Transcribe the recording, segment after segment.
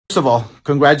First of all,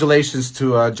 congratulations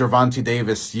to Gervonta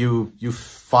Davis. You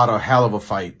fought a hell of a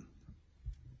fight.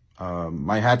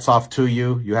 My hat's off to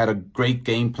you. You had a great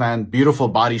game plan, beautiful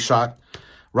body shot.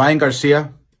 Ryan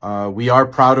Garcia, we are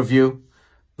proud of you.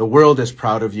 The world is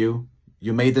proud of you.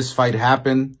 You made this fight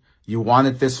happen. You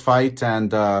wanted this fight,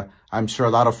 and I'm sure a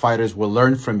lot of fighters will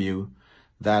learn from you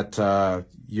that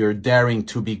you're daring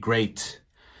to be great.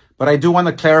 But I do want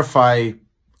to clarify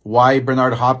why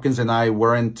Bernard Hopkins and I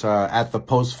weren't at the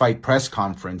post-fight press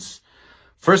conference.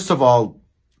 First of all,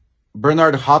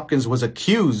 Bernard Hopkins was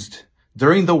accused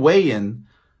during the weigh-in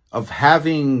of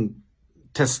having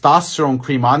testosterone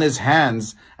cream on his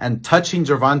hands and touching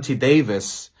Gervonta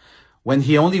Davis when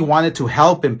he only wanted to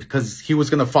help him because he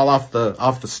was going to fall off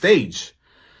the stage.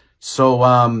 So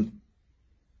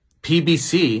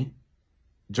PBC,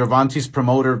 Gervonta's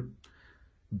promoter,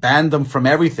 banned him from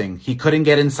everything. He couldn't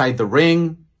get inside the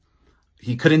ring.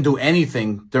 He couldn't do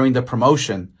anything during the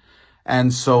promotion.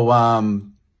 And so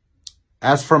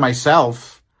as for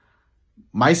myself,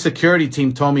 my security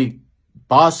team told me,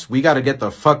 boss, we got to get the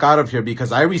fuck out of here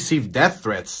because I received death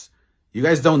threats. You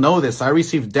guys don't know this. I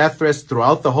received death threats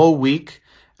throughout the whole week,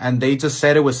 and they just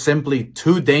said it was simply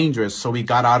too dangerous, so we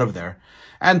got out of there.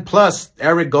 And plus,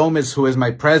 Eric Gomez, who is my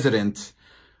president,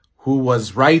 who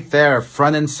was right there,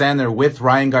 front and center with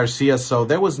Ryan Garcia, so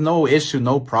there was no issue,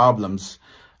 no problems.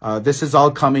 This is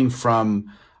all coming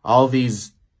from all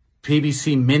these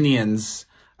PBC minions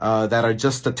that are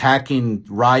just attacking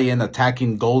Ryan,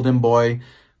 attacking Golden Boy.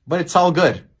 But it's all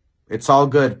good. It's all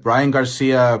good. Ryan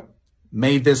Garcia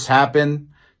made this happen.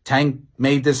 Tank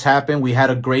made this happen. We had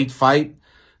a great fight.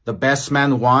 The best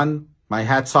man won. My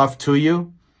hat's off to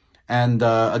you. And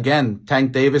again,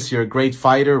 Tank Davis, you're a great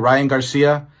fighter. Ryan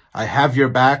Garcia, I have your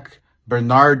back.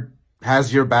 Bernard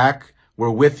has your back. We're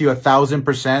with you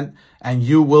 1,000%. And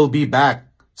you will be back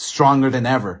stronger than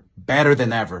ever, better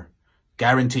than ever.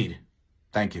 Guaranteed.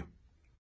 Thank you.